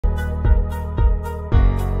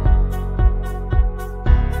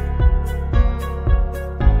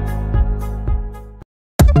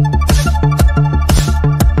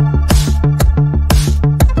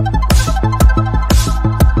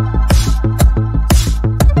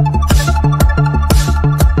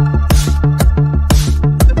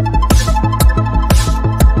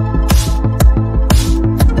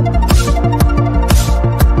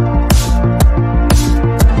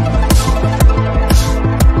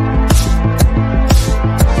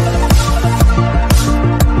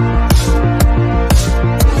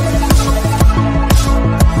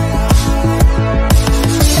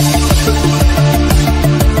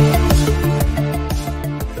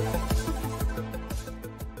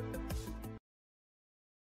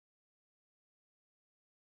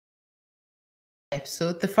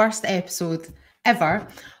episode, the first episode ever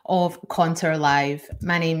of ConterLive.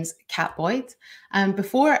 My name's Kat Boyd, and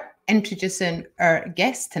before introducing our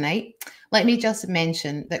guest tonight, let me just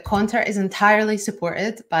mention that Conter is entirely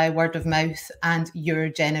supported by word of mouth and your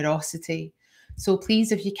generosity. So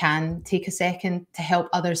please, if you can, take a second to help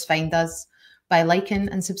others find us by liking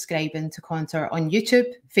and subscribing to Conter on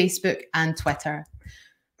YouTube, Facebook and Twitter.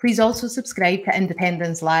 Please also subscribe to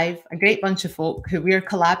Independence Live, a great bunch of folk who we're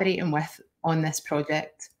collaborating with on this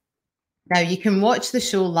project. Now, you can watch the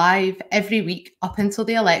show live every week up until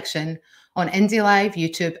the election on Indie Live,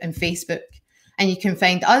 YouTube and Facebook, and you can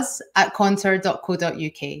find us at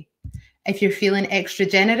conter.co.uk. If you're feeling extra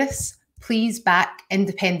generous, please back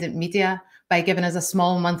independent media by giving us a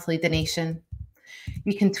small monthly donation.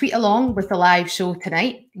 You can tweet along with the live show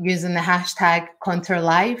tonight using the hashtag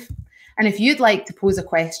ConterLive. And if you'd like to pose a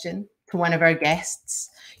question to one of our guests,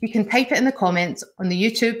 you can type it in the comments on the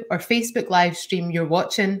YouTube or Facebook live stream you're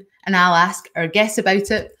watching, and I'll ask our guests about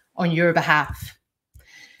it on your behalf.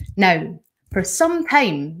 Now, for some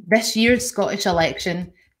time, this year's Scottish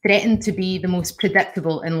election threatened to be the most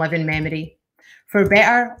predictable in living memory. For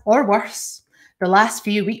better or worse, the last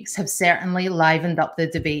few weeks have certainly livened up the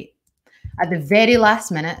debate. At the very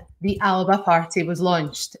last minute, the Alba Party was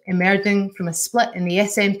launched, emerging from a split in the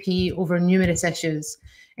SNP over numerous issues,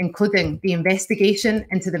 including the investigation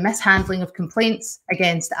into the mishandling of complaints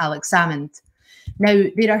against Alex Salmond. Now,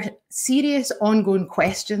 there are serious ongoing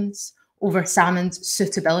questions over Salmond's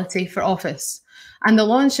suitability for office, and the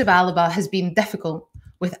launch of Alba has been difficult,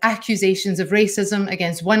 with accusations of racism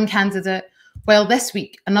against one candidate, while this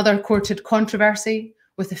week another courted controversy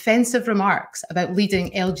with offensive remarks about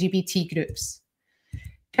leading LGBT groups.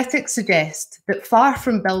 Critics suggest that far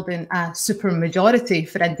from building a supermajority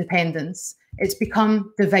for independence, it's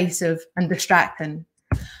become divisive and distracting.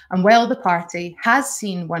 And while the party has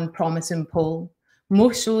seen one promising poll,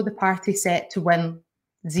 most show the party set to win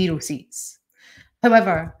 0 seats.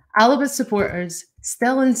 However, Alba's supporters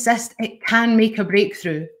still insist it can make a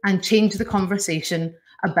breakthrough and change the conversation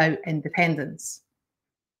about independence.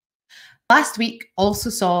 Last week also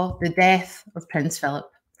saw the death of Prince Philip.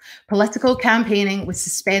 Political campaigning was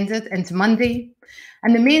suspended into Monday,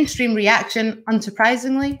 and the mainstream reaction,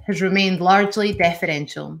 unsurprisingly, has remained largely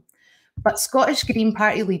deferential. But Scottish Green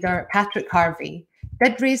Party leader Patrick Harvie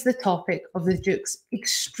did raise the topic of the Duke's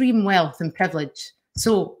extreme wealth and privilege.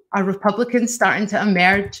 So, are Republicans starting to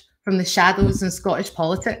emerge from the shadows in Scottish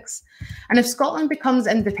politics? And if Scotland becomes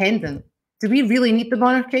independent, do we really need the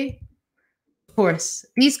monarchy? Of course,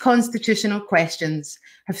 these constitutional questions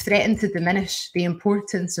have threatened to diminish the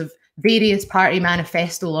importance of various party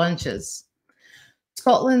manifesto launches.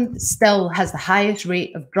 Scotland still has the highest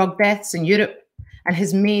rate of drug deaths in Europe and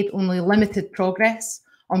has made only limited progress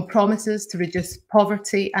on promises to reduce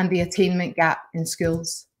poverty and the attainment gap in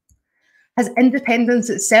schools. Has independence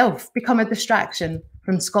itself become a distraction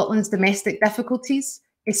from Scotland's domestic difficulties,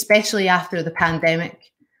 especially after the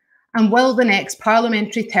pandemic? And will the next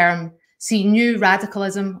parliamentary term see new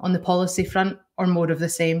radicalism on the policy front or more of the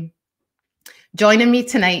same? Joining me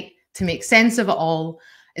tonight to make sense of it all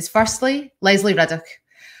is firstly Lesley Riddoch.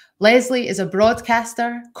 Lesley is a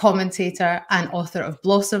broadcaster, commentator and author of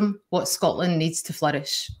Blossom, What Scotland Needs to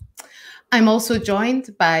Flourish. I'm also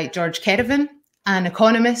joined by George Kereven, an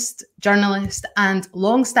economist, journalist and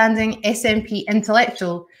long-standing SNP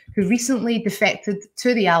intellectual who recently defected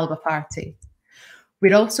to the Alba Party.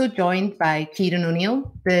 We're also joined by Kieran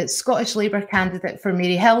O'Neill, the Scottish Labour candidate for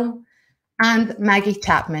Maryhill, and Maggie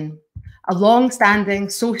Chapman, a long-standing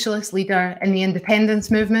socialist leader in the independence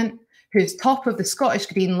movement who's top of the Scottish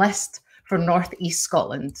Green list for North East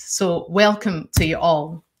Scotland. So welcome to you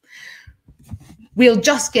all. We'll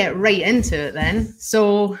just get right into it then.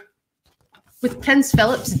 So with Prince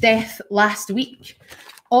Philip's death last week,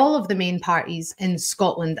 all of the main parties in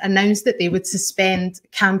Scotland announced that they would suspend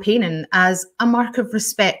campaigning as a mark of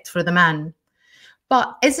respect for the man.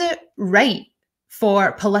 But is it right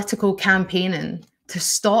for political campaigning to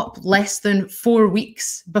stop less than 4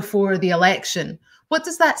 weeks before the election? What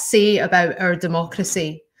does that say about our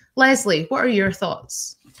democracy? Lesley, what are your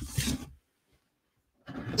thoughts?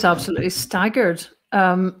 It's absolutely staggered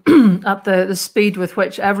at the speed with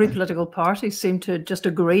which every political party seemed to just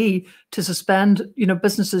agree to suspend,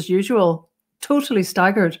 business as usual. Totally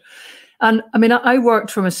staggered. And I mean, I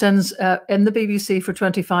worked for my sins in the BBC for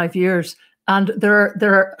 25 years, and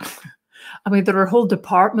there are whole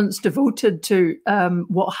departments devoted to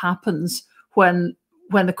what happens when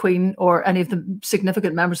the Queen or any of the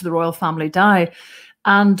significant members of the royal family die.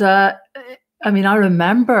 And I mean, I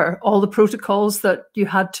remember all the protocols that you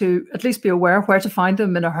had to at least be aware where to find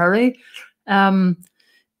them in a hurry.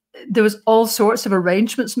 there was all sorts of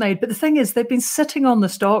arrangements made. But the thing is, they've been sitting on the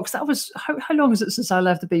stocks. That was, how long is it since I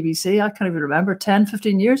left the BBC? I can't even remember, 10,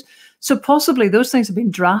 15 years. So possibly those things have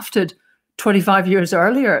been drafted 25 years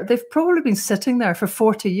earlier. They've probably been sitting there for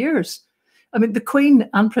 40 years. I mean, the Queen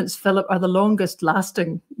and Prince Philip are the longest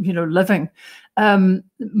lasting, living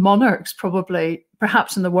monarchs probably,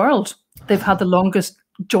 perhaps in the world. They've had the longest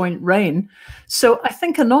joint reign. So I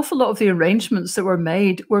think an awful lot of the arrangements that were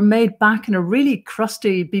made back in a really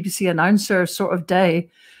crusty BBC announcer sort of day.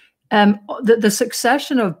 The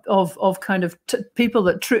succession of kind of people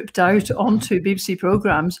that trooped out onto BBC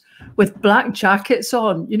programmes with black jackets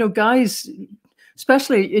on, guys,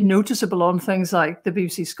 especially noticeable on things like the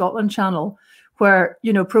BBC Scotland channel, where,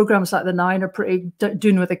 programmes like The Nine are pretty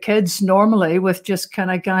doing with the kids normally, with just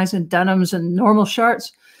kind of guys in denims and normal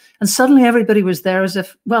shirts. And suddenly everybody was there as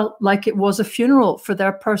if, well, like it was a funeral for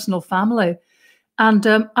their personal family. And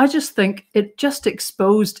I just think it just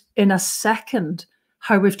exposed in a second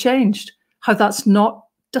how we've changed, how that's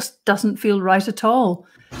just doesn't feel right at all.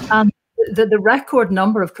 And the record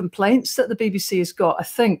number of complaints that the BBC has got, I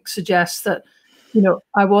think, suggests that,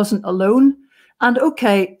 I wasn't alone. And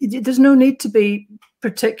okay, there's no need to be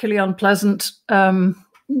particularly unpleasant in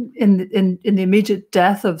the immediate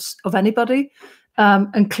death of anybody.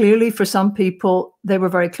 And clearly for some people, they were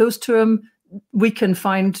very close to him. We can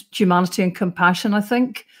find humanity and compassion, I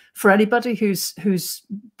think, for anybody who's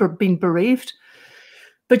been bereaved.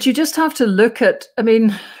 But you just have to look at, I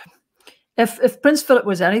mean, if Prince Philip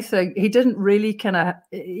was anything, he didn't really kind of,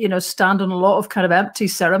 stand on a lot of kind of empty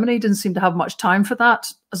ceremony. He didn't seem to have much time for that,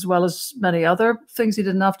 as well as many other things he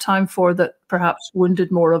didn't have time for that perhaps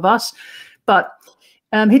wounded more of us. But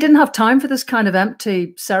he didn't have time for this kind of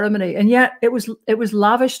empty ceremony, and yet it was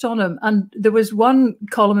lavished on him. And there was one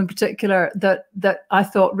column in particular that I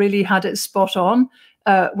thought really had it spot on,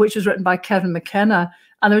 which was written by Kevin McKenna.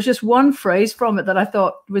 And there was just one phrase from it that I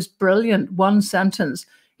thought was brilliant. One sentence.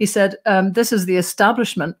 He said, "This is the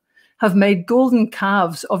establishment have made golden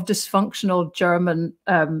calves of dysfunctional German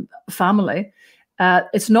family.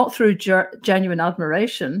 It's not through genuine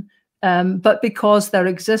admiration." But because their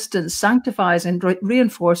existence sanctifies and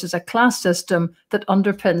reinforces a class system that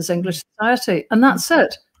underpins English society. And that's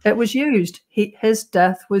it. It was used. His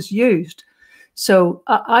death was used. So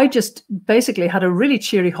I just basically had a really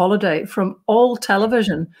cheery holiday from all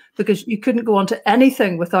television, because you couldn't go on to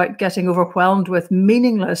anything without getting overwhelmed with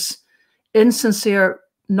meaningless, insincere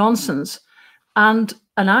nonsense. And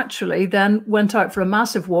actually then went out for a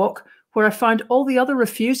massive walk where I found all the other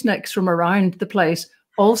refuseniks from around the place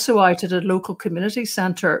also out at a local community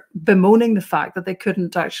centre bemoaning the fact that they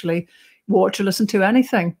couldn't actually watch or listen to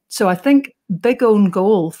anything. So I think big own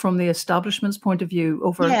goal from the establishment's point of view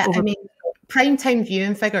over. I mean, primetime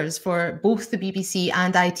viewing figures for both the BBC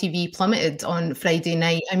and ITV plummeted on Friday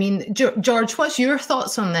night. I mean, George, what's your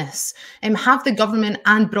thoughts on this? Have the government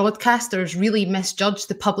and broadcasters really misjudged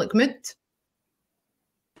the public mood?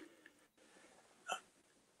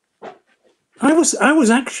 I was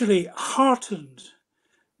actually heartened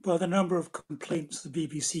by the number of complaints the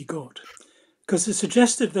BBC got, because it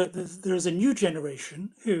suggested that there is a new generation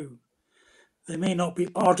who, they may not be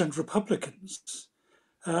ardent Republicans,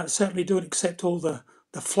 certainly don't accept all the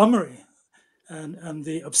flummery and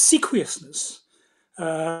the obsequiousness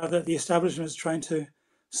that the establishment is trying to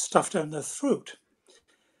stuff down their throat.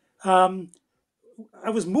 I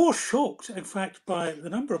was more shocked, in fact, by the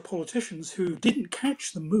number of politicians who didn't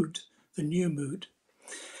catch the mood, the new mood,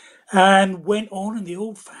 and went on in the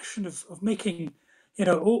old fashion of making,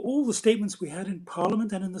 all the statements we had in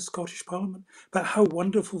Parliament and in the Scottish Parliament about how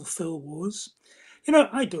wonderful Phil was.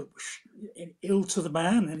 I don't wish ill to the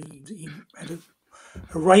man, and he had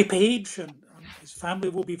a ripe age, and his family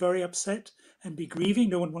will be very upset and be grieving.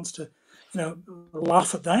 No one wants to,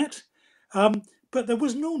 laugh at that. But there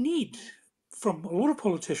was no need from a lot of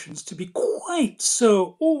politicians to be quite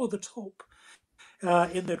so over the top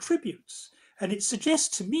in their tributes. And it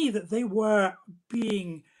suggests to me that they were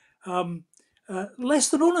being less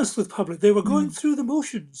than honest with public. They were going through the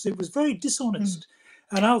motions. It was very dishonest.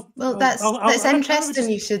 And that's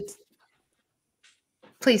interesting. You should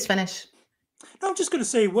please finish. No, I'm just going to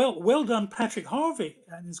say, well done, Patrick Harvey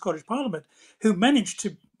in the Scottish Parliament, who managed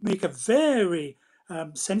to make a very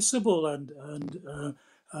sensible and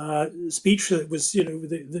speech that was,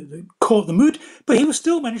 that caught the mood. But he was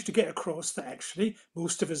still managed to get across that actually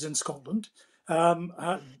most of us in Scotland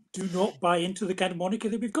do not buy into the kind of monarchy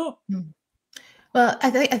that we've got. Well, I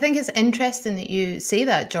think it's interesting that you say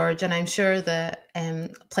that, George, and I'm sure that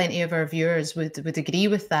plenty of our viewers would agree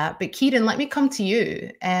with that. But Kieran, let me come to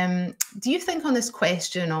you. Do you think on this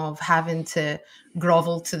question of having to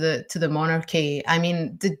grovel to the monarchy? I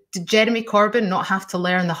mean, did Jeremy Corbyn not have to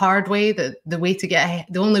learn the hard way that the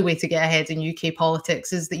only way to get ahead in UK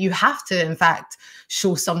politics is that you have to, in fact,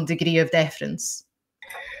 show some degree of deference?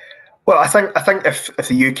 Well, I think if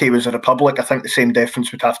the UK was a republic, I think the same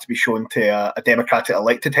deference would have to be shown to a democratic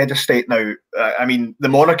elected head of state. Now, I mean, the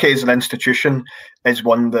monarchy as an institution is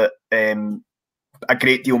one that a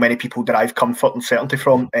great deal many people derive comfort and certainty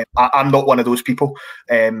from. I'm not one of those people,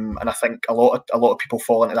 and I think a lot of people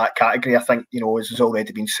fall into that category. I think, as has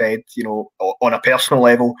already been said, on a personal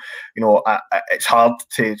level, it's hard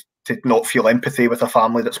to not feel empathy with a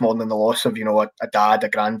family that's mourning the loss of, a dad, a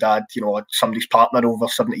granddad, somebody's partner over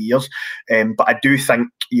 70 years. But I do think,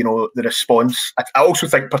 the response, I also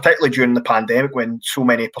think particularly during the pandemic when so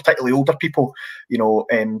many, particularly older people,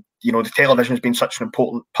 the television has been such an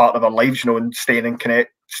important part of our lives, and staying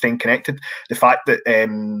connected. The fact that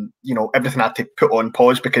everything had to put on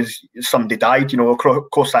pause because somebody died, of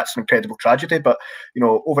course that's an incredible tragedy. But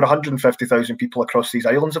over 150,000 people across these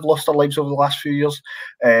islands have lost their lives over the last few years,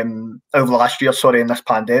 in this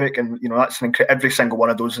pandemic, and that's every single one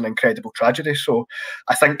of those is an incredible tragedy. So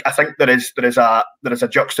I think there is a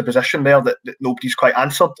juxtaposition there that nobody's quite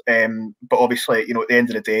answered. But obviously, at the end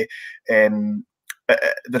of the day,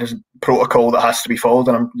 there is protocol that has to be followed,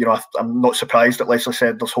 and I'm not surprised that Lesley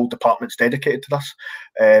said there's whole departments dedicated to this.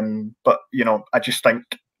 But I just think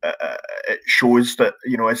it shows that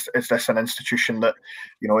is this an institution that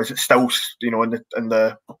is it still in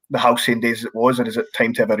the halcyon days as it was, or is it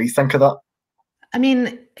time to have a rethink of that? I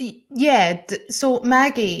mean, yeah. So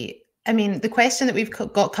Maggie, I mean, the question that we've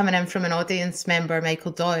got coming in from an audience member,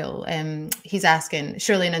 Michael Doyle, he's asking,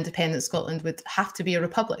 surely an independent Scotland would have to be a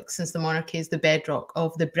republic since the monarchy is the bedrock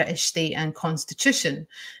of the British state and constitution.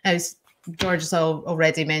 Now, George has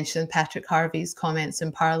already mentioned Patrick Harvey's comments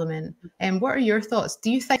in Parliament. What are your thoughts? Do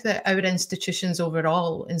you think that our institutions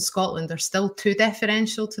overall in Scotland are still too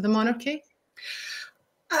deferential to the monarchy?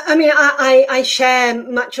 I mean, I share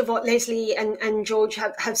much of what Lesley and George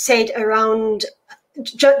have said around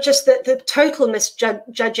just the total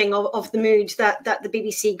misjudging of the mood that the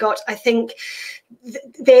BBC got. I think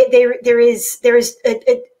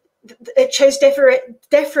it shows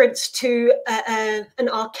deference to an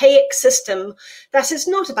archaic system that is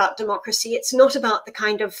not about democracy. It's not about the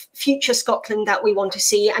kind of future Scotland that we want to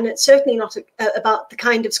see, and it's certainly not about the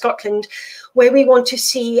kind of Scotland where we want to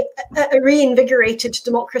see a reinvigorated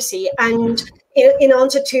democracy. And in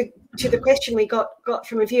answer to the question we got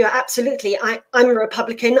from a viewer, absolutely, I'm a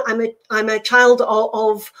Republican. I'm a child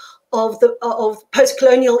of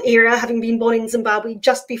post-colonial era, having been born in Zimbabwe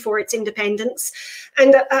just before its independence.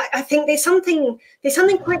 And I think there's something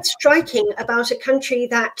quite striking about a country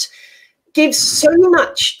that gives so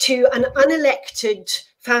much to an unelected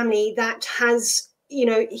family that has,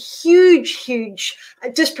 huge,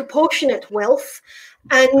 disproportionate wealth,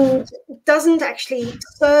 and doesn't actually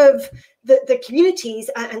serve the communities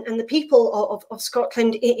and the people of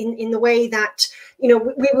Scotland in the way that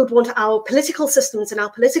we would want our political systems and our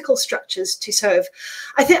political structures to serve.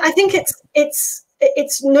 I think it's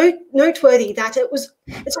noteworthy that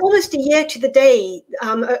it's almost a year to the day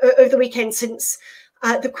over the weekend since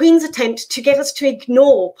the Queen's attempt to get us to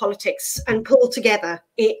ignore politics and pull together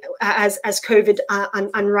as COVID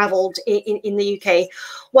unravelled in the UK.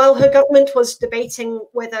 While her government was debating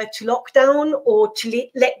whether to lock down or to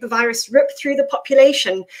let the virus rip through the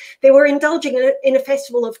population, they were indulging in a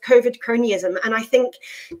festival of COVID cronyism. And I think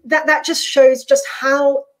that just shows just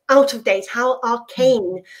how out of date, how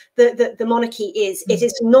arcane the monarchy is. It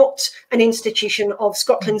is not an institution of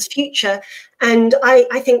Scotland's future. And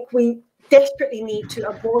I think we desperately need to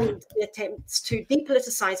avoid the attempts to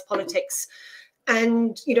depoliticize politics,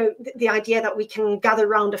 and the idea that we can gather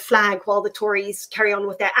around a flag while the Tories carry on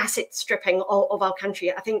with their asset stripping of our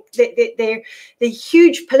country. I think they're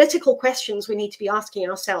huge political questions we need to be asking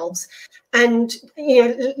ourselves. And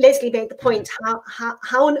Lesley made the point,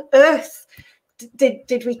 how on earth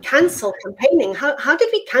did we cancel campaigning? How did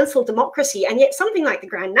we cancel democracy? And yet something like the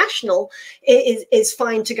Grand National is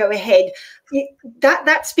fine to go ahead.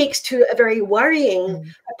 That speaks to a very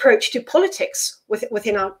worrying approach to politics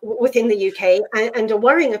within the UK, and a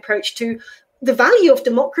worrying approach to the value of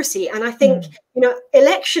democracy. And I think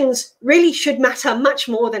elections really should matter much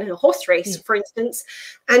more than a horse race, for instance,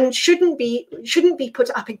 and shouldn't be put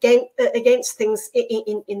up against things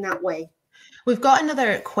in that way. We've got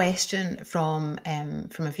another question from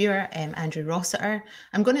a viewer, Andrew Rossiter.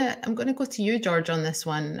 I'm gonna go to you, George, on this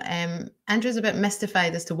one. Andrew's a bit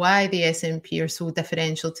mystified as to why the SNP are so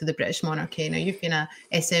differential to the British monarchy. Now, you've been a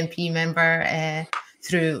SNP member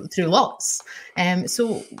through lots.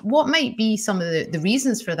 So what might be some of the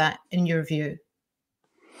reasons for that, in your view?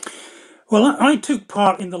 Well, I took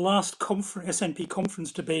part in the last SNP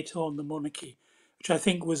conference debate on the monarchy, which I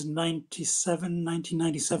think was 1997,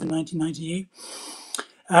 1998.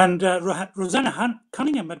 And Rosanna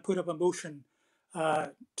Cunningham had put up a motion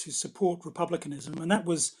to support republicanism, and that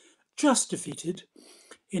was just defeated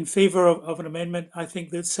in favour of an amendment, I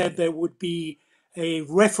think, that said there would be a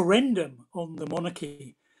referendum on the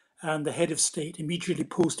monarchy and the head of state immediately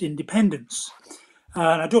post-independence.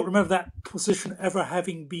 And I don't remember that position ever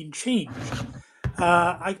having been changed.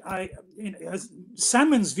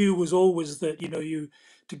 Salmon's view was always that,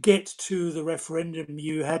 to get to the referendum,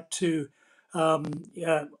 you had to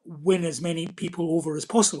win as many people over as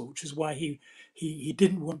possible, which is why he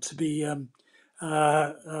didn't want to be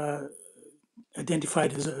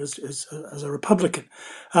identified as a Republican.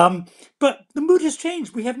 But the mood has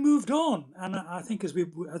changed. We have moved on, and I think as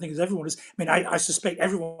everyone is. I mean, I suspect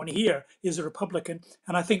everyone here is a Republican,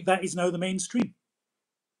 and I think that is now the mainstream.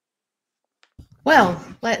 Well,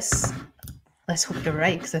 let's hope you're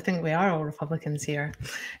right, because I think we are all Republicans here.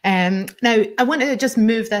 Now, I want to just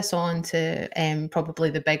move this on to probably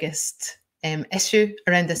the biggest issue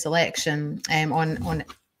around this election.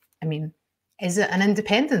 Is it an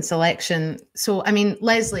independence election? So, I mean,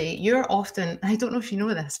 Lesley, you're often, I don't know if you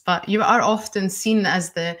know this, but you are often seen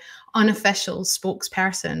as the unofficial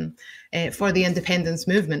spokesperson for the independence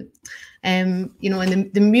movement. And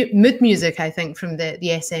the mood music, I think, from the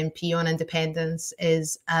SNP on independence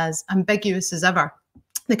is as ambiguous as ever.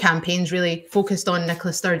 The campaign's really focused on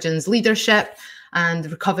Nicola Sturgeon's leadership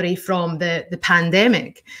and recovery from the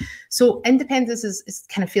pandemic. So independence is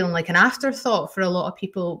kind of feeling like an afterthought for a lot of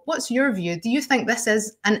people. What's your view? Do you think this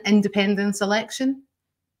is an independence election?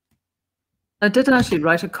 I did actually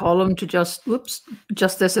write a column to just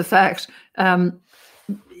this effect.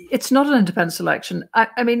 It's not an independence election.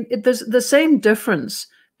 I mean, there's the same difference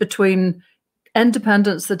between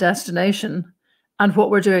independence, the destination, and what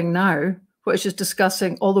we're doing now, which is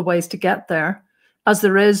discussing all the ways to get there, as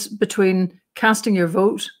there is between casting your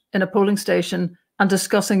vote in a polling station and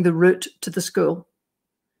discussing the route to the school.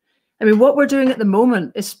 I mean, what we're doing at the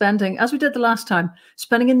moment is spending, as we did the last time,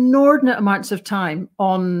 spending inordinate amounts of time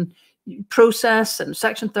on process and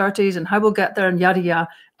Section 30s and how we'll get there and yada yada.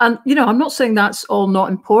 And, I'm not saying that's all not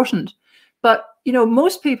important, but,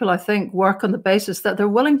 most people, I think, work on the basis that they're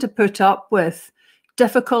willing to put up with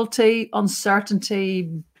difficulty,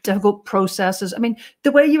 uncertainty, difficult processes. I mean,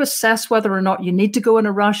 the way you assess whether or not you need to go in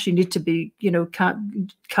a rush, you need to be,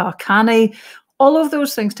 canny, all of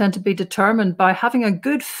those things tend to be determined by having a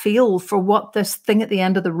good feel for what this thing at the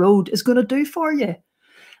end of the road is going to do for you.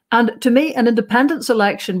 And to me, an independence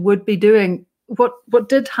election would be doing what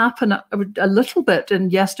did happen a little bit in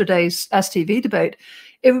yesterday's STV debate.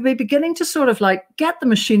 It would be beginning to sort of like get the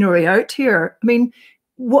machinery out here. I mean,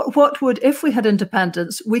 what would, if we had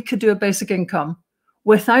independence, we could do a basic income.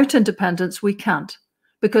 Without independence, we can't,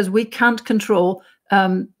 because we can't control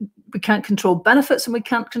benefits and we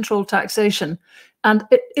can't control taxation. And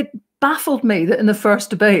it baffled me that in the first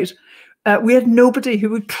debate, we had nobody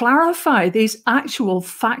who would clarify these actual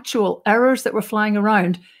factual errors that were flying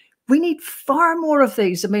around. We need far more of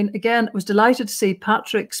these. I mean, again, I was delighted to see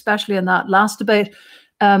Patrick, especially in that last debate,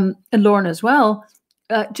 and Lauren as well,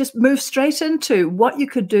 just move straight into what you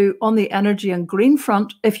could do on the energy and green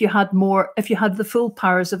front if you had the full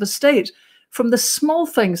powers of a state. From the small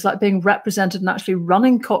things like being represented and actually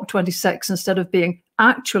running COP26 instead of being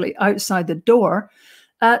actually outside the door,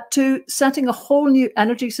 to setting a whole new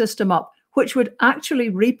energy system up, which would actually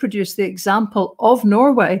reproduce the example of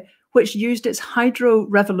Norway, which used its hydro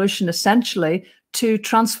revolution essentially to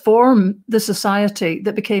transform the society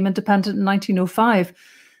that became independent in 1905.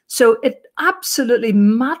 So it absolutely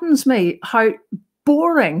maddens me how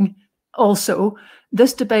boring also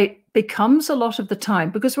this debate becomes a lot of the time,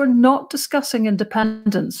 because we're not discussing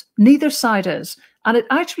independence. Neither side is. And it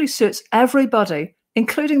actually suits everybody,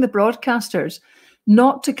 including the broadcasters,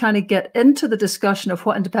 not to kind of get into the discussion of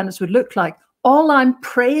what independence would look like. All I'm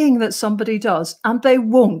praying that somebody does, and they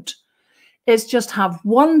won't, is just have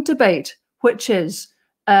one debate, which is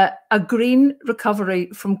a green recovery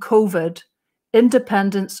from COVID,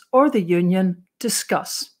 independence or the union,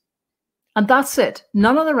 discuss. And that's it.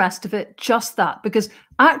 None of the rest of it, just that. Because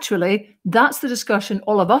actually, that's the discussion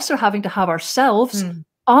all of us are having to have ourselves,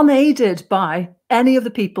 unaided by any of the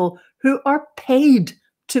people who are paid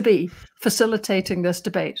to be facilitating this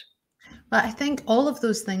debate? Well, I think all of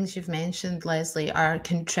those things you've mentioned, Lesley, are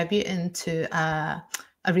contributing to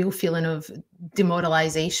a real feeling of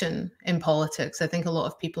demoralisation in politics. I think a lot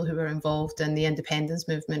of people who were involved in the independence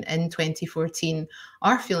movement in 2014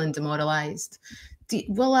 are feeling demoralised.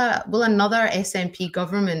 Will another SNP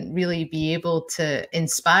government really be able to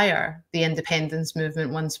inspire the independence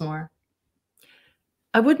movement once more?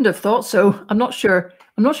 I wouldn't have thought so. I'm not sure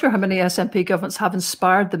how many SNP governments have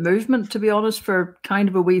inspired the movement, to be honest, for kind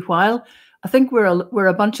of a wee while. I think we're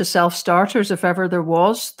a bunch of self-starters, if ever there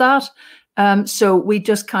was that. So we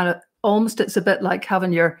just kind of almost, it's a bit like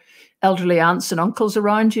having your elderly aunts and uncles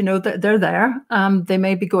around, you know, they're there. They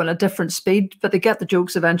may be going at a different speed, but they get the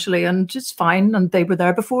jokes eventually and it's fine. And they were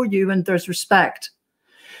there before you and there's respect.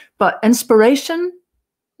 But inspiration,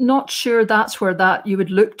 not sure that's where that you would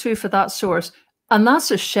look to for that source. And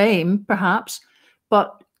that's a shame, perhaps.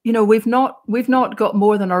 But, you know, we've not got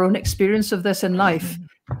more than our own experience of this in life.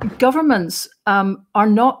 Governments are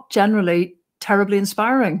not generally terribly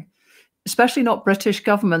inspiring, especially not British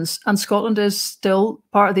governments, and Scotland is still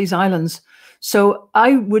part of these islands. So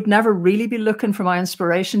I would never really be looking for my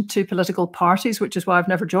inspiration to political parties, which is why I've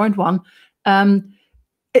never joined one.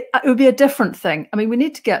 It would be a different thing. I mean, we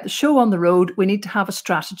need to get the show on the road. We need to have a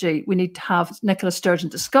strategy. We need to have Nicola Sturgeon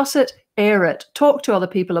discuss it, air it, talk to other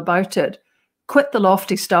people about it, quit the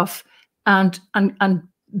lofty stuff, and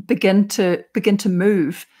begin to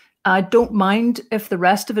move. I don't mind if the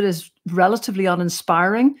rest of it is relatively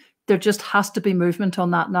uninspiring. There just has to be movement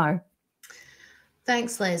on that now.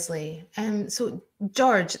 Thanks, Lesley. So,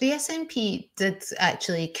 George, the SNP did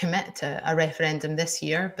actually commit to a referendum this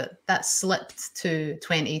year, but that slipped to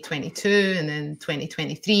 2022 and then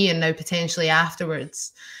 2023 and now potentially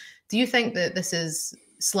afterwards. Do you think that this has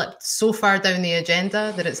slipped so far down the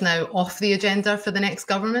agenda that it's now off the agenda for the next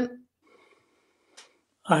government?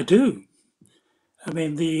 I do. I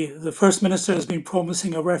mean, the First Minister has been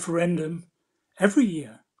promising a referendum every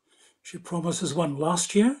year. She promises one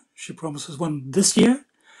last year. She promises one this year.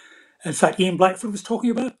 In fact, Ian Blackford was talking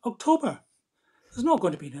about October. There's not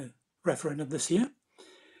going to be a referendum this year.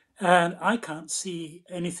 And I can't see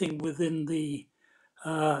anything within the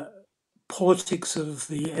politics of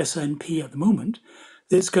the SNP at the moment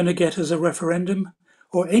that's going to get us a referendum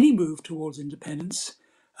or any move towards independence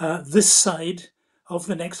this side of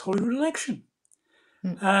the next Holyrood election.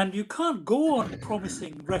 And you can't go on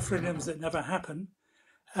promising referendums that never happen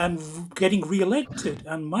and getting re-elected.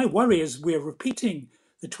 And my worry is we're repeating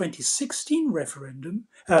the 2016 referendum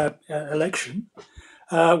election.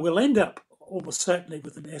 We'll end up almost certainly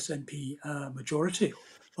with an SNP majority,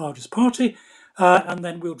 largest party, and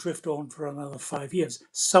then we'll drift on for another 5 years.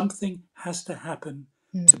 Something has to happen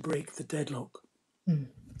to break the deadlock.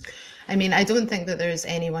 I mean, I don't think that there's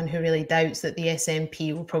anyone who really doubts that the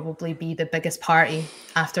SNP will probably be the biggest party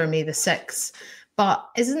after May the 6th. But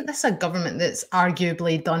isn't this a government that's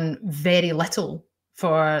arguably done very little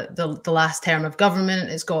for the last term of government?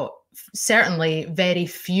 It's got certainly very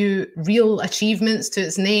few real achievements to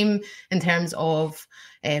its name in terms of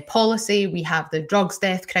policy. We have the drugs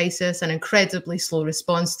death crisis, an incredibly slow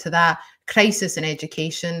response to that, crisis in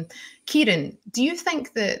education. Kieren, do you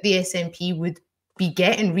think that the SNP would be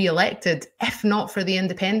getting re-elected if not for the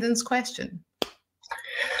independence question?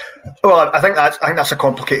 Well, I think that's a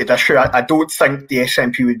complicated issue. I don't think the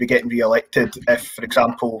SNP would be getting re-elected if, for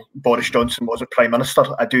example, Boris Johnson wasn't Prime Minister.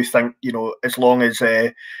 I do think, you know, as long as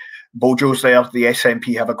Bojo's there, the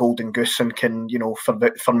SNP have a golden goose and can, you know,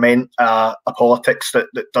 ferment a politics that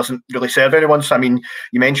doesn't really serve anyone. So, I mean,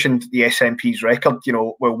 you mentioned the SNP's record. You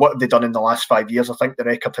know, well, what have they done in the last 5 years? I think the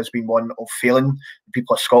record has been one of failing the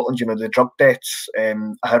people of Scotland. You know, the drug deaths, a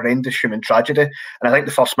horrendous human tragedy. And I think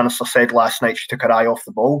the First Minister said last night she took her eye off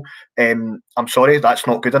the ball. I'm sorry, that's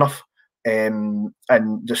not good enough. And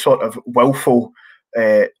the sort of willful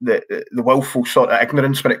the willful sort of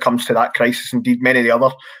ignorance when it comes to that crisis. Indeed, many of the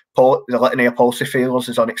other the litany of policy failures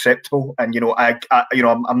is unacceptable. And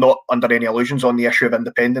I'm not under any illusions on the issue of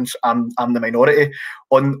independence. I'm the minority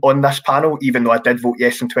on this panel, even though I did vote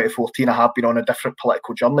yes in 2014. I have been on a different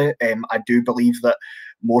political journey. I do believe that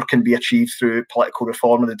more can be achieved through political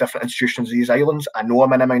reform in the different institutions of these islands. I know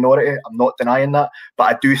I'm in a minority. I'm not denying that, but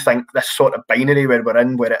I do think this sort of binary where we're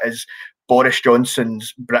in, where it is Boris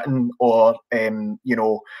Johnson's Britain or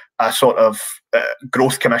a sort of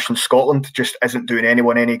growth commission Scotland, just isn't doing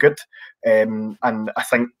anyone any good. And I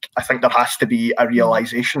think there has to be a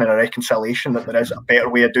realisation and a reconciliation that there is a better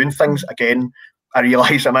way of doing things. Again, I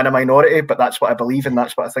realise I'm in a minority, but that's what I believe and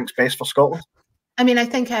that's what I think is best for Scotland. I mean, I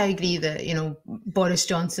think I agree that, you know, Boris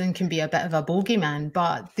Johnson can be a bit of a bogeyman,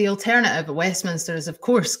 but the alternative at Westminster is, of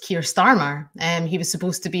course, Keir Starmer. He was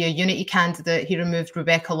supposed to be a unity candidate. He removed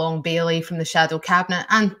Rebecca Long-Bailey from the shadow cabinet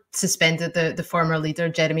and suspended the former leader,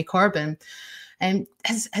 Jeremy Corbyn.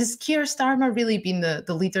 Has Keir Starmer really been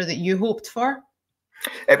the leader that you hoped for?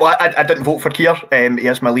 Well, I didn't vote for Keir. He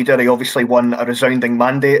is my leader. He obviously won a resounding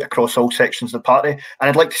mandate across all sections of the party, and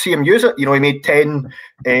I'd like to see him use it. You know, he made 10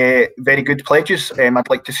 very good pledges. I'd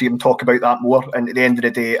like to see him talk about that more. And at the end of the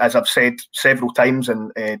day, as I've said several times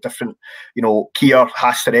in different, you know, Keir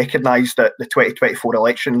has to recognise that the 2024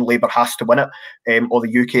 election, Labour has to win it, or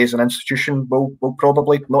the UK as an institution will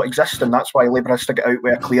probably not exist, and that's why Labour has to get out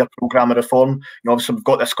with a clear programme of reform. You know, obviously we've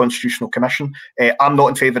got this constitutional commission. I'm not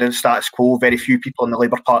in favour of the status quo. Very few people in the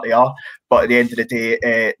Labour Party are, but at the end of the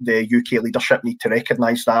day, the UK leadership need to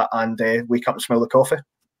recognise that and wake up and smell the coffee.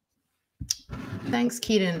 Thanks,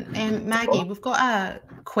 Kieran. Maggie, we've got a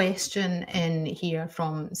question in here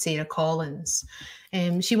from Sarah Collins.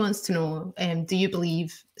 She wants to know, do you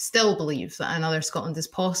still believe that another Scotland is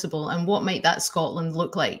possible, and what might that Scotland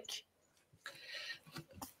look like?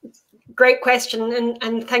 Great question,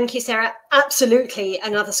 and thank you, Sarah. Absolutely,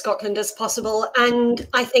 another Scotland is possible, and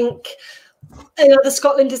I think another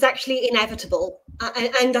Scotland is actually inevitable,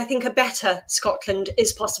 and I think a better Scotland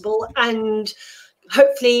is possible, and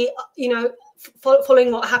hopefully, you know,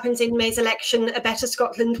 following what happens in May's election, a better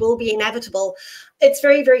Scotland will be inevitable. It's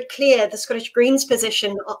very, very clear the Scottish Greens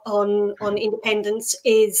position on independence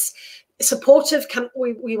is supportive.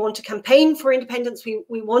 We want to campaign for independence.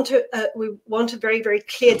 We want a very, very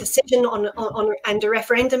clear decision on and a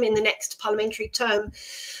referendum in the next parliamentary term.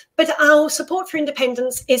 But our support for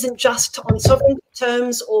independence isn't just on sovereignty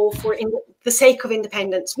terms or for the sake of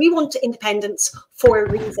independence. We want independence for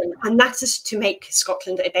a reason, and that is to make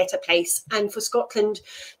Scotland a better place and for Scotland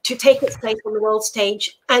to take its place on the world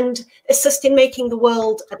stage and assist in making the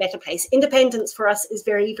world a better place. Independence for us is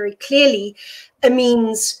very, very clearly a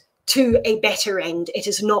means to a better end. It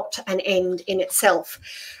is not an end in itself.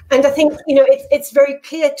 And I think, you know, it's very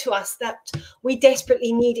clear to us that we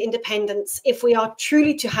desperately need independence if we are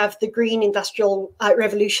truly to have the green industrial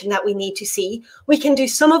revolution that we need to see. We can do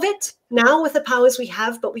some of it now with the powers we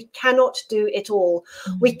have, but we cannot do it all.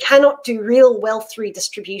 We cannot do real wealth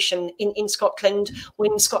redistribution in Scotland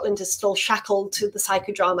when Scotland is still shackled to the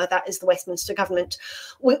psychodrama that is the Westminster government.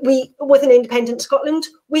 We with an independent Scotland,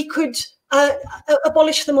 we could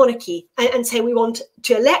abolish the monarchy and say we want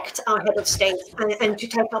to elect our head of state and to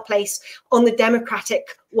take our place on the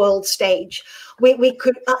democratic world stage. We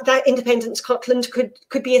could that independent Scotland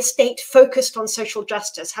could be a state focused on social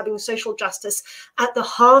justice, having social justice at the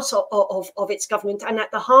heart of its government and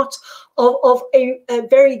at the heart of a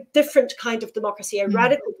very different kind of democracy, a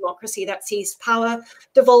radical democracy that sees power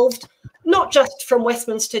devolved not just from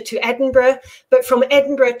Westminster to Edinburgh, but from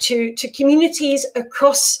Edinburgh to communities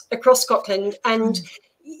across Scotland. And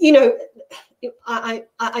you know, I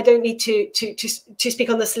don't need to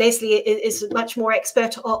speak on this. Lesley is much more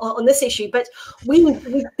expert on this issue, but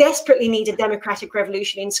we desperately need a democratic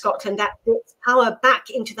revolution in Scotland that puts power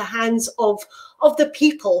back into the hands of the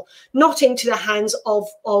people, not into the hands of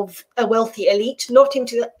a wealthy elite, not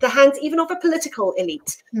into the hands even of a political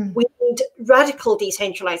elite. We need radical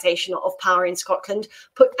decentralisation of power in Scotland,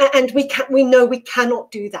 and we know we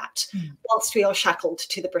cannot do that whilst we are shackled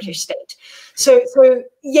to the British state. So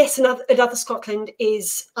yes, another Scotland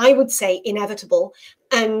is, I would say, inevitable,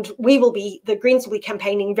 and the Greens will be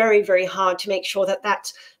campaigning very, very hard to make sure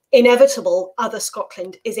that inevitable other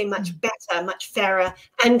Scotland is a much better, much fairer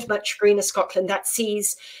and much greener Scotland that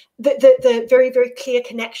sees the very, very clear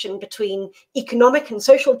connection between economic and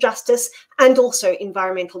social justice and also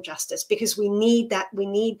environmental justice, because we need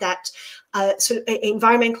that sort of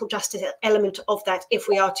environmental justice element of that if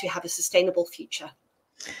we are to have a sustainable future.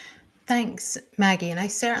 Thanks, Maggie. And I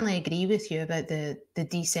certainly agree with you about the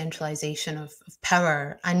decentralisation of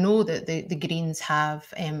power. I know that the Greens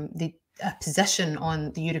have a position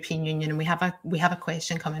on the European Union, and we have a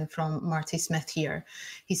question coming from Marty Smith here.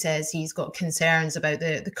 He says he's got concerns about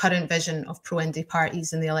the current vision of pro-Indy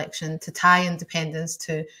parties in the election to tie independence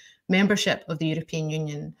to membership of the European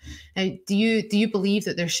Union. Now, do you believe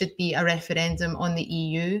that there should be a referendum on the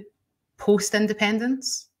EU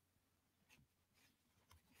post-independence?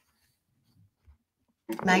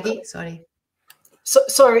 Maggie, sorry.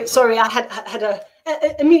 Sorry, I had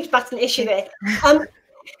a mute button issue there.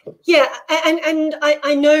 Yeah, and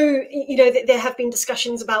I know, you know, that there have been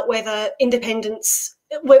discussions about whether independence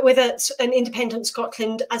whether an independent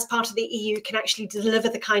Scotland as part of the EU can actually deliver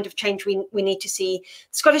the kind of change we need to see.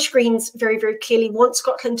 Scottish Greens very, very clearly want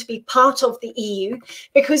Scotland to be part of the EU,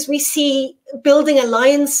 because we see building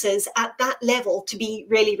alliances at that level to be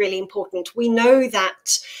really, really important. We know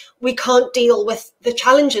that we can't deal with the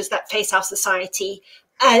challenges that face our society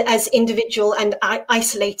as individual and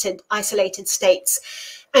isolated states.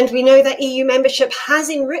 And we know that EU membership has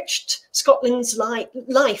enriched Scotland's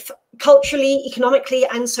life culturally, economically,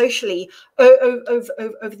 and socially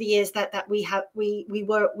over the years that we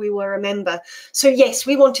were a member. So yes,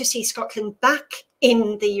 we want to see Scotland back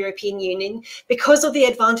in the European Union because of the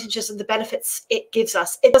advantages and the benefits it gives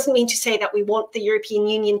us. It doesn't mean to say that we want the European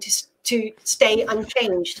Union to stay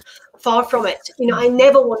unchanged. Far from it. You know, I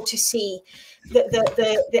never want to see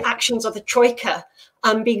the actions of the Troika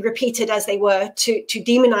being repeated as they were to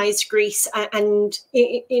demonize Greece, and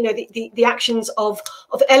you know, the actions of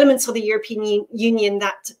elements of the European Union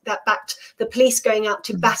that backed the police going out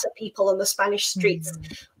to batter people on the Spanish streets.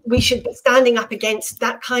 We should be standing up against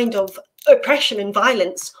that kind of oppression and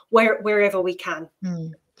violence wherever we can.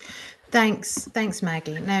 Thanks,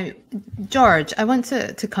 Maggie. Now, George, I want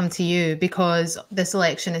to come to you, because this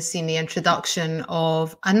election has seen the introduction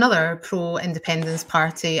of another pro-independence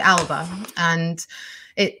party, Alba, and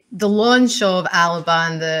the launch of Alba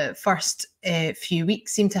in the first few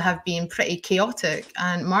weeks seemed to have been pretty chaotic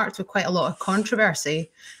and marked with quite a lot of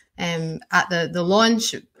controversy. At the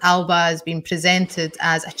launch, Alba has been presented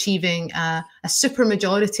as achieving a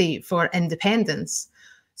supermajority for independence.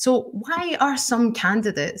 So why are some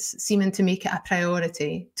candidates seeming to make it a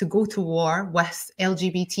priority to go to war with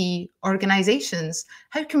LGBT organisations?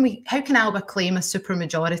 How can Alba claim a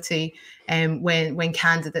supermajority when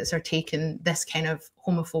candidates are taking this kind of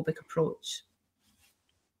homophobic approach?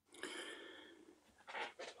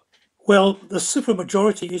 Well, the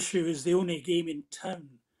supermajority issue is the only game in town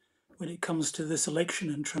when it comes to this election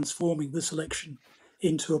and transforming this election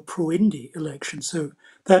into a pro-Indie election. So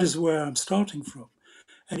that is where I'm starting from.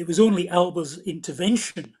 And it was only Alba's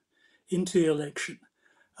intervention into the election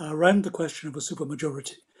around the question of a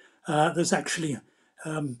supermajority that's actually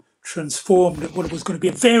transformed what was going to be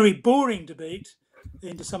a very boring debate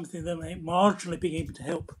into something that may marginally be able to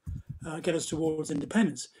help get us towards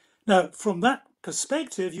independence. Now, from that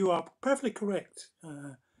perspective, you are perfectly correct,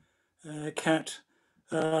 Kat,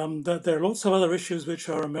 that there are lots of other issues which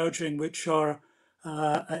are emerging, which are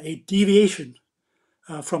a deviation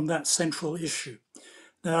from that central issue.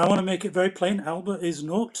 Now, I want to make it very plain, Alba is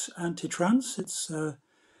not anti-trans. It's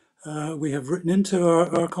we have written into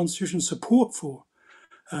our constitution support for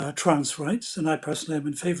trans rights, and I personally am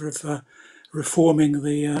in favour of reforming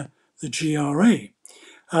the GRA.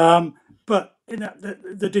 But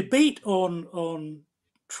the debate on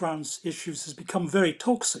trans issues has become very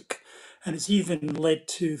toxic, and it's even led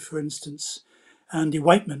to, for instance, Andy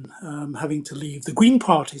Whiteman having to leave the Green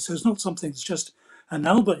Party. So it's not something that's just an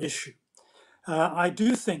Alba issue. I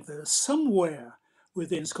do think that somewhere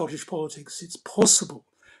within Scottish politics, it's possible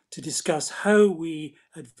to discuss how we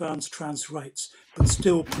advance trans rights, but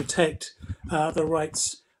still protect the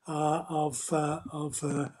rights of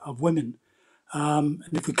women. And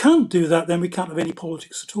if we can't do that, then we can't have any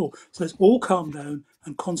politics at all. So let's all calm down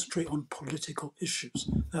and concentrate on political issues.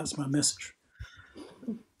 That's my message.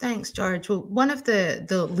 Thanks, George. Well, one of the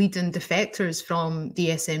leading defectors from the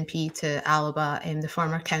SNP to Alba, the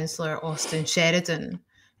former councillor Austin Sheridan,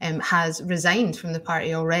 has resigned from the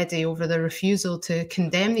party already over the refusal to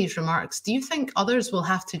condemn these remarks. Do you think others will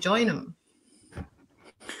have to join him?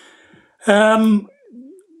 On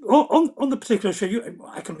the particular issue,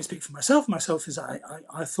 I can only speak for myself. Myself is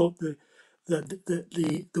I thought the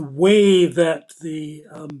way that the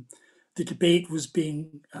debate was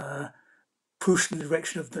being pushed in the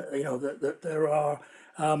direction of that there are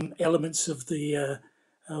elements of the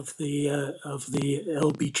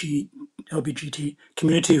LGBT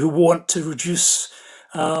community who want to reduce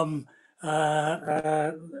the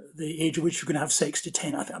age at which you can have sex to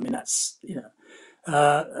 10. I mean that's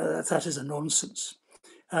that is a nonsense.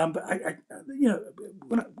 But I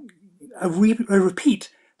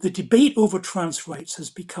repeat, the debate over trans rights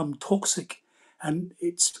has become toxic, and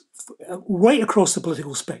it's right across the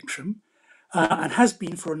political spectrum. And has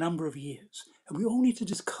been for a number of years. And we all need to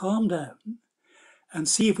just calm down and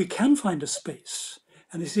see if we can find a space.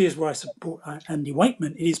 And this is where I support Andy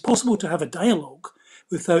Whiteman. It is possible to have a dialogue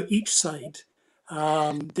without each side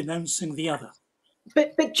denouncing the other.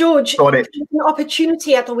 But George, there's an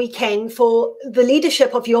opportunity at the weekend for the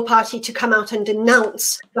leadership of your party to come out and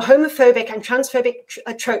denounce the homophobic and transphobic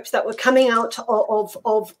tropes that were coming out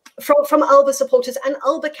from Alba supporters and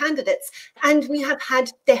Alba candidates, and we have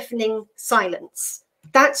had deafening silence.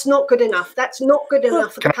 That's not good enough. That's not good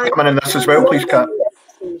enough. Can I come in this as well, please, Kat?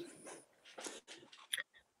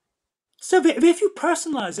 So if you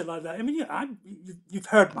personalise it like that, I mean, you've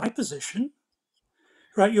heard my position,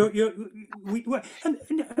 right? And you, I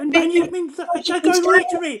mean,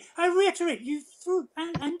 I reiterate. You threw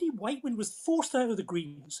Andy Whiteman was forced out of the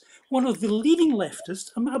Greens, one of the leading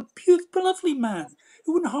leftists, a beautiful, lovely man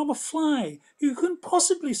who wouldn't harm a fly, who couldn't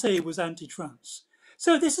possibly say he was anti-trans.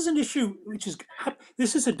 So this is an issue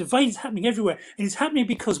this is a divide happening everywhere, and it's happening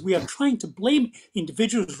because we are trying to blame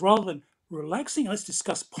individuals rather than relaxing. Let's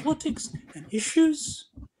discuss politics and issues.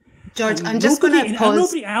 George, I'm just going to pause.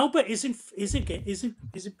 Nobody, Albert, is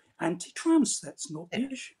anti-trans. That's not the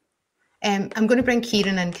issue. I'm going to bring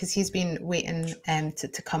Kieren in because he's been waiting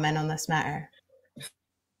to come in on this matter.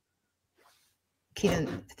 Kieren,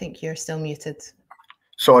 I think you're still muted.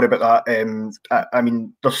 Sorry about that. I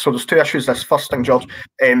mean, there's two issues. This first thing, George,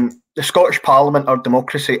 the Scottish Parliament, our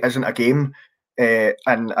democracy, isn't a game.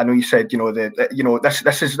 And I know you said,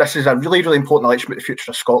 this is a really, really important election about the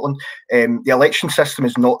future of Scotland. The election system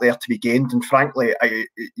is not there to be gained, and frankly, I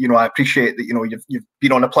appreciate that you've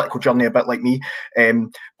been on a political journey a bit like me.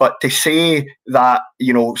 But to say that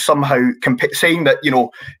somehow saying that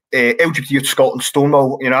LGBT Youth Scotland,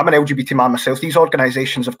 Stonewall, I'm an LGBT man myself. These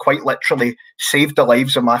organisations have quite literally saved the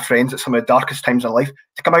lives of my friends at some of the darkest times in life.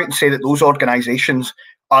 To come out and say that those organisations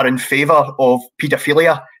are in favour of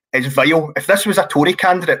paedophilia is vile. If this was a Tory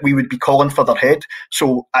candidate, we would be calling for their head.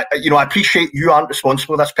 So, I appreciate you aren't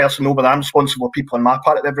responsible for this person, no, but I'm responsible for people in my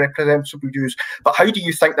party that have reprehensible views. But how do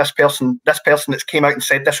you think this person that's came out and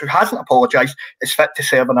said this, who hasn't apologised, is fit to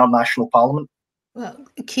serve in our national parliament? Well,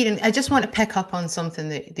 Kieren, I just want to pick up on something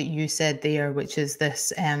that you said there, which is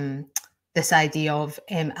this this idea of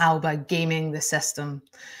ALBA gaming the system,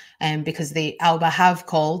 because the ALBA have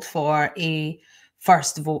called for a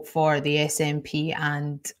first vote for the SNP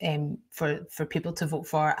and for people to vote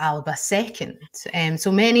for ALBA second.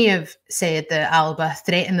 So many have said that ALBA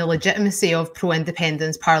threaten the legitimacy of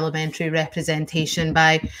pro-independence parliamentary representation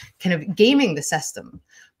by kind of gaming the system.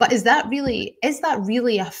 But is that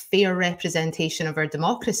really a fair representation of our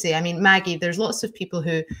democracy? I mean, Maggie, there's lots of people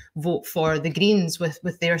who vote for the Greens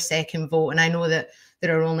with their second vote, and I know that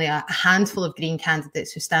there are only a handful of Green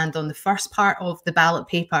candidates who stand on the first part of the ballot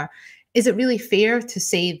paper. Is it really fair to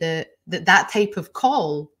say that type of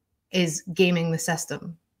call is gaming the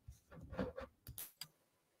system?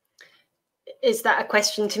 Is that a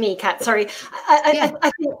question to me, Kat? Sorry,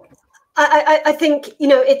 I think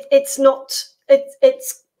it's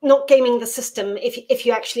not gaming the system if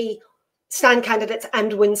you actually stand candidates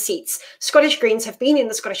and win seats. Scottish Greens have been in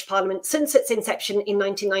the Scottish Parliament since its inception in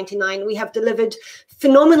 1999. We have delivered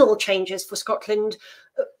phenomenal changes for Scotland,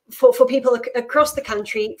 for people across the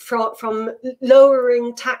country, from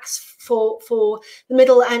lowering tax for the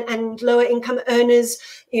middle and lower income earners,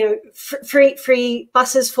 free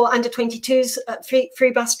buses for under 22s,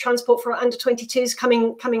 free bus transport for under 22s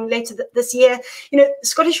coming later this year.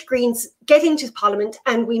 Scottish Greens get into Parliament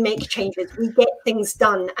and we make changes, we get things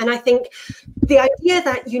done. And I think the idea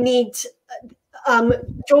that you need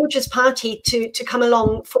George's party to come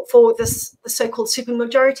along for this the so-called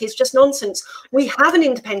supermajority is just nonsense. We have an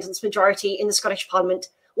independence majority in the Scottish Parliament.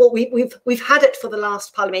 Well, we've had it for the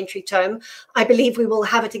last parliamentary term. I believe we will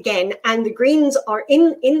have it again, and the Greens are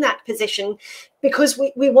in that position because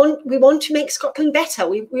we want to make Scotland better.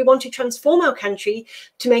 We want to transform our country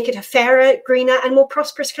to make it a fairer, greener, and more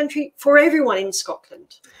prosperous country for everyone in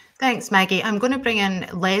Scotland. Thanks, Maggie. I'm going to bring in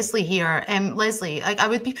Lesley here. Lesley, I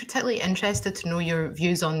would be particularly interested to know your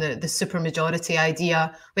views on the supermajority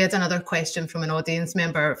idea. We had another question from an audience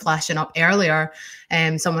member flashing up earlier,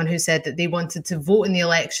 someone who said that they wanted to vote in the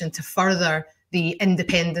election to further the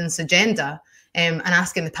independence agenda, and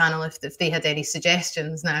asking the panel if they had any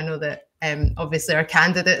suggestions. Now, I know that obviously our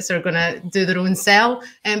candidates are going to do their own sell,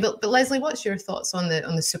 but Lesley, what's your thoughts on the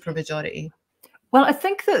supermajority? Well, I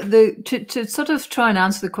think that to sort of try and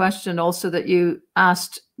answer the question also that you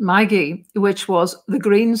asked Maggie, which was the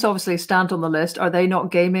Greens obviously stand on the list. Are they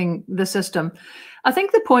not gaming the system? I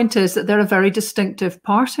think the point is that they're a very distinctive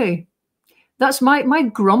party. That's my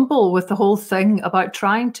grumble with the whole thing about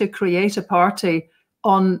trying to create a party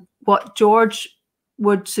on what George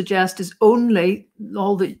would suggest is only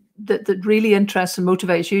all that really interests and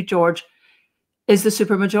motivates you, George, is the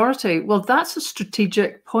supermajority. Well, that's a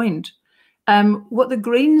strategic point. What the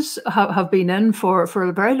Greens have been in for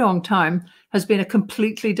a very long time has been a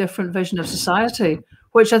completely different vision of society,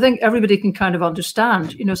 which I think everybody can kind of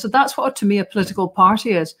understand. So that's what, to me, a political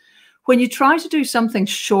party is. When you try to do something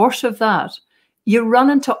short of that, you run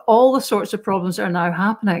into all the sorts of problems that are now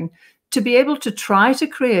happening. to be able to try to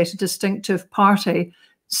create a distinctive party,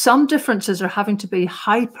 some differences are having to be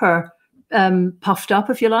hyper puffed up,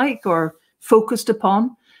 if you like, or focused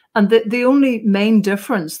upon. And the only main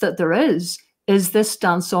difference that there is this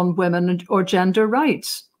stance on women or gender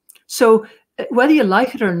rights. So whether you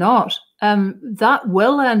like it or not, that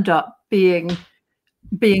will end up being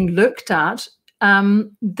looked at.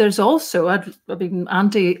 There's also, I mean,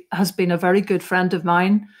 Andy has been a very good friend of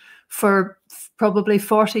mine for probably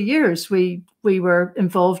 40 years. We were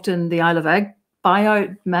involved in the Isle of Egg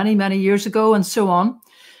buyout many, many years ago and so on.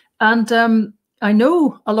 And I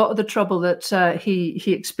know a lot of the trouble that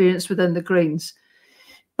he experienced within the Greens.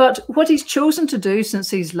 But what he's chosen to do since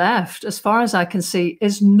he's left, as far as I can see,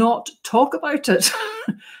 is not talk about it.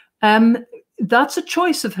 That's a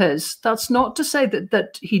choice of his. That's not to say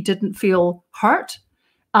that he didn't feel hurt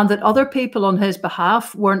and that other people on his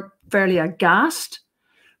behalf weren't fairly aghast.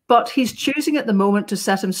 But he's choosing at the moment to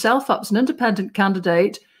set himself up as an independent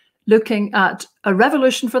candidate, looking at a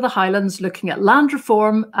revolution for the Highlands, looking at land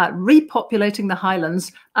reform, at repopulating the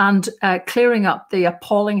Highlands and clearing up the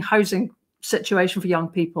appalling housing situation for young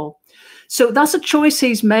people. So that's a choice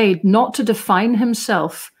he's made, not to define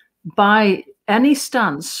himself by any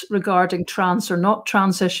stance regarding trans or not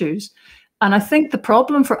trans issues. And I think the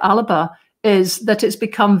problem for Alba is that it's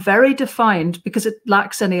become very defined, because it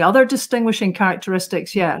lacks any other distinguishing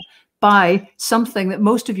characteristics yet, by something that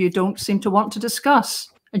most of you don't seem to want to discuss.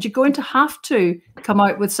 And you're going to have to come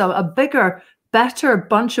out with a bigger, better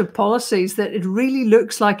bunch of policies that it really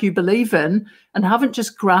looks like you believe in and haven't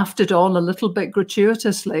just grafted on a little bit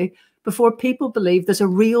gratuitously, before people believe there's a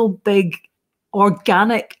real big,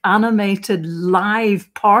 organic, animated,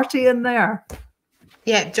 live party in there.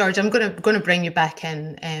 Yeah, George, I'm going to bring you back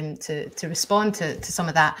in to respond to some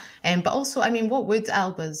of that. But also, I mean, what would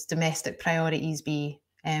Alba's domestic priorities be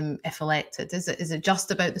if elected? Is it just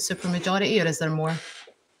about the supermajority, or is there more?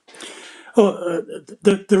 Oh,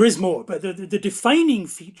 there is more, but the defining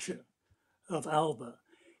feature of Alba,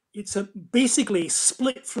 it's basically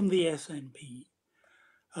split from the SNP.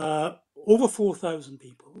 Over 4,000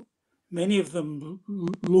 people, many of them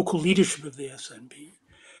local leadership of the SNP,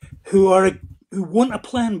 who want a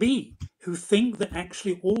plan B, who think that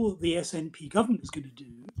actually all the SNP government is going to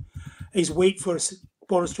do is wait for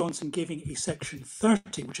Boris Johnson giving a Section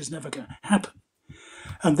 30, which is never going to happen.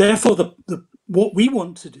 And therefore, what we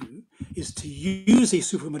want to do is to use a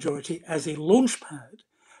supermajority as a launchpad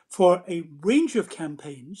for a range of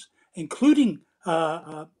campaigns, including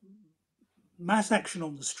mass action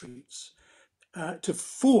on the streets, to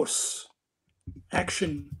force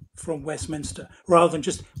action from Westminster rather than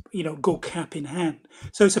just, go cap in hand.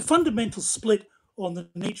 So it's a fundamental split on the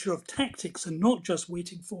nature of tactics and not just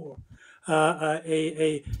waiting for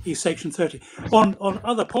a Section 30. On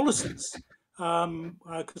other policies,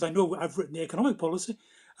 because I know I've written the economic policy,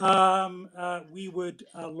 we would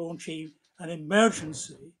launch an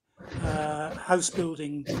emergency house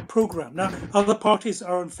building program. Now, other parties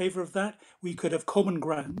are in favour of that. We could have common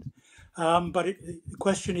ground, but the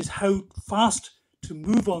question is how fast to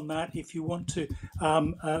move on that if you want to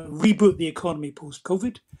reboot the economy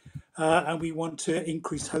post-COVID, and we want to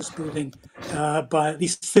increase house building by at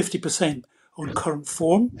least 50% on current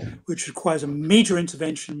form, which requires a major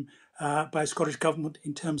intervention by Scottish Government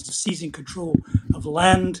in terms of seizing control of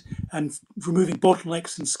land and removing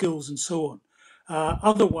bottlenecks and skills and so on.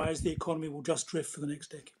 Otherwise, the economy will just drift for the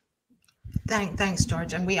next decade. Thanks,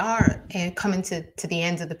 George. And we are coming to the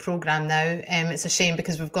end of the programme now. It's a shame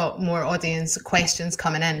because we've got more audience questions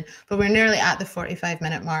coming in, but we're nearly at the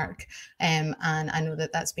 45-minute mark. And I know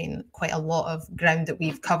that that's been quite a lot of ground that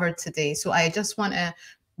we've covered today. So I just want to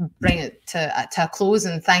bring it to a close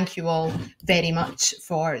and thank you all very much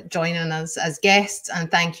for joining us as guests, and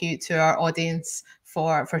thank you to our audience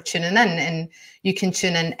for tuning in. And you can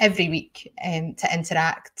tune in every week to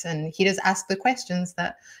interact and hear us ask the questions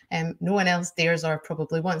that no one else dares or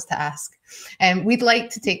probably wants to ask. We'd like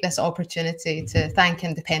to take this opportunity to thank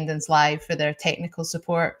Independence Live for their technical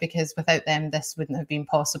support, because without them this wouldn't have been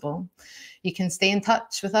possible. You can stay in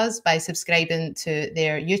touch with us by subscribing to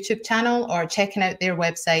their YouTube channel or checking out their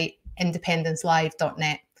website,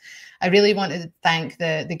 independencelive.net. I really want to thank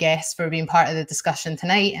the guests for being part of the discussion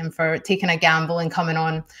tonight and for taking a gamble and coming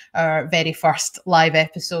on our very first live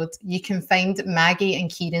episode. You can find Maggie and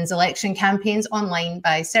Kieran's election campaigns online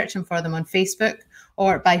by searching for them on Facebook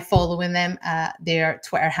or by following them at their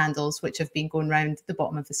Twitter handles, which have been going round the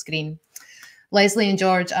bottom of the screen. Lesley and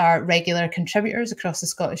George are regular contributors across the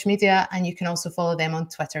Scottish media, and you can also follow them on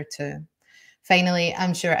Twitter too. Finally,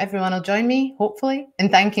 I'm sure everyone will join me, hopefully, in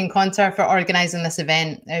thanking Conter for organising this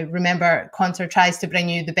event. Remember, Conter tries to bring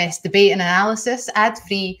you the best debate and analysis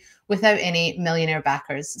ad-free without any millionaire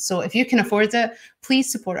backers. So if you can afford it, please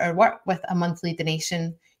support our work with a monthly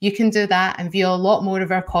donation. You can do that and view a lot more of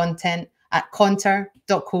our content at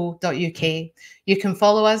conter.co.uk. You can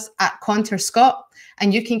follow us at ConterScott,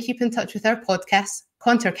 and you can keep in touch with our podcast,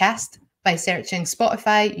 ConterCast, by searching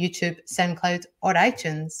Spotify, YouTube, SoundCloud, or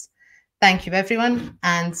iTunes. Thank you, everyone,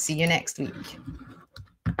 and see you next week.